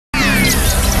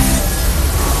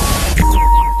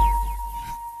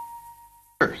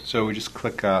So we just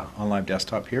click Onlive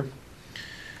Desktop here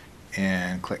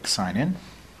and click Sign In.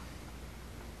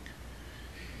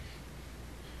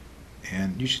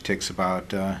 And usually takes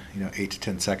about 8 to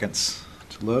 10 seconds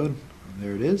to load.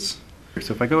 There it is.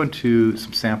 So if I go into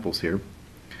some samples here,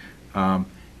 let's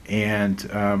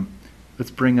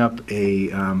bring up a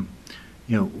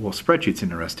spreadsheet's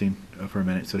interesting for a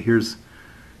minute. So here's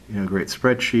a great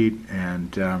spreadsheet,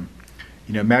 and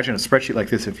imagine a spreadsheet like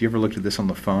this. If you ever looked at this on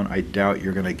the phone, I doubt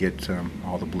you're going to get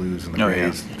all the blues and the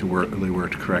grays to really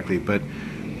work correctly. But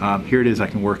here it is. I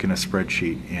can work in a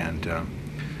spreadsheet, and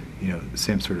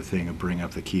same sort of thing. I'll bring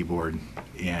up the keyboard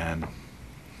and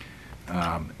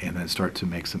then start to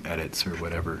make some edits or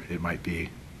whatever it might be.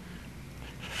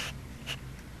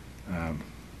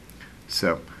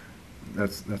 So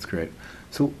that's great.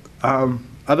 So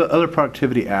other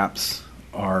productivity apps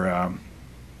are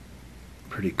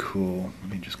pretty cool.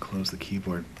 Let me just close the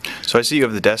keyboard. So I see you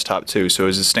have the desktop too. So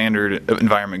is the standard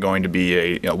environment going to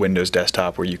be a Windows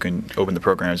desktop where you can open the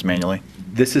programs manually?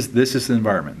 This is the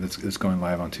environment that's going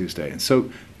live on Tuesday. And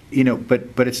so,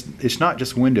 but it's not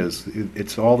just Windows.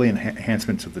 It's all the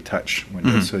enhancements of the touch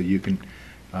window. Mm-hmm. So you can,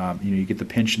 you get the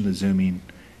pinch and the zooming,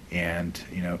 and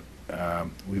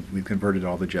we've converted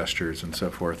all the gestures and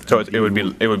so forth. So it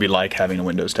would be like having a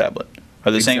Windows tablet. Are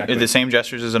the same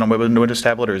gestures as on a Windows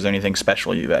tablet, or is there anything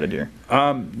special you've added here?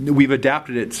 We've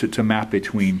adapted it to map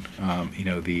between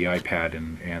the iPad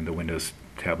and the Windows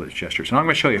tablet gestures. And I'm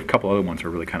going to show you a couple other ones that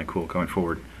are really kind of cool going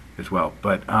forward as well.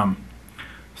 But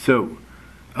so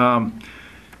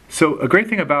a great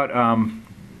thing about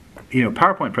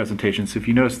PowerPoint presentations, if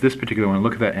you notice this particular one,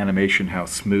 look at that animation, how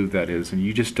smooth that is, and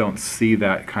you just don't see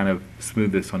that kind of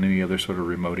smoothness on any other sort of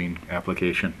remoting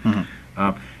application. Mm-hmm.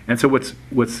 And so what's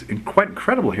quite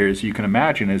incredible here is you can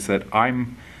imagine is that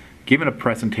I'm given a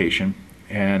presentation,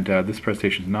 and this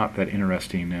presentation is not that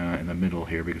interesting in the middle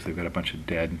here because they've got a bunch of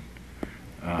dead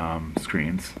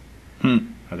screens. Oh,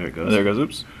 there it goes. There it goes.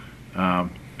 Oops.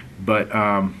 But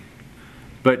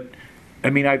I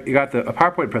mean, I've got a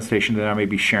PowerPoint presentation that I may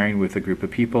be sharing with a group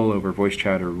of people over voice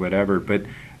chat or whatever, but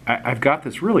I've got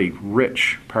this really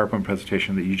rich PowerPoint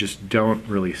presentation that you just don't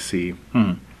really see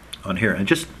on here. And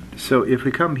just so if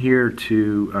we come here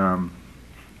to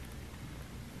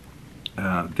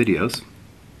videos,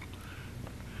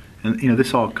 and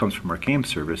this all comes from our game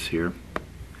service here.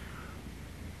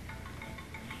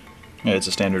 Yeah, it's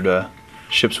a standard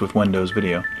ships with Windows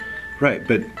video. Right,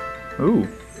 but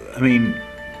I mean,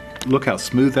 look how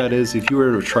smooth that is. If you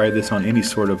were to try this on any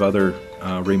sort of other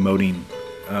remoting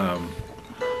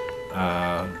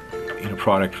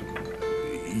product,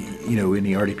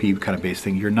 any RDP kind of based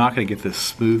thing, you're not going to get the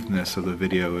smoothness of the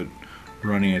video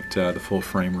running at the full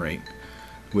frame rate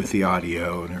with the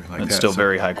audio and everything like that. It's still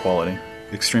very high quality.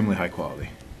 Extremely high quality.